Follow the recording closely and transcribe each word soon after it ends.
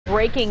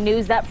Breaking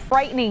news, that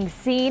frightening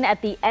scene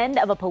at the end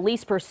of a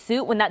police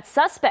pursuit when that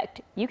suspect,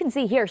 you can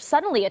see here,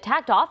 suddenly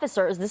attacked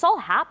officers. This all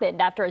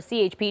happened after a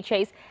CHP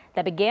chase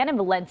that began in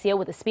Valencia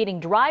with a speeding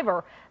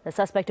driver. The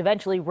suspect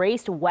eventually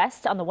raced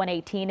west on the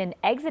 118 and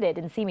exited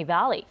in Simi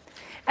Valley.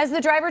 As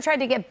the driver tried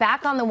to get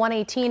back on the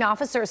 118,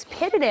 officers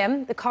pitted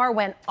him. The car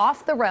went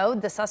off the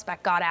road. The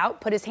suspect got out,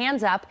 put his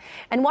hands up,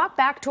 and walked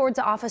back towards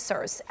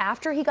officers.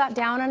 After he got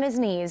down on his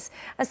knees,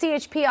 a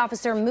CHP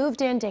officer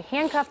moved in to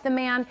handcuff the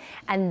man,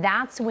 and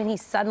that's when he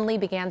suddenly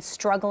began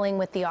struggling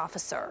with the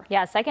officer.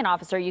 Yeah, a second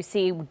officer you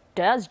see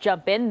does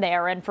jump in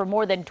there, and for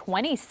more than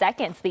 20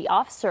 seconds, the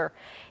officer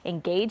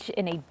engaged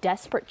in a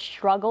desperate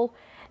struggle.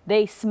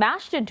 They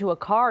smashed into a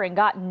car and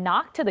got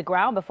knocked to the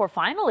ground before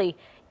finally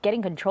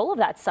getting control of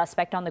that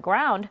suspect on the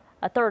ground.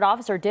 A third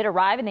officer did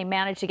arrive, and they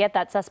managed to get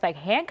that suspect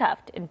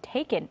handcuffed and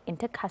taken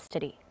into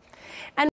custody.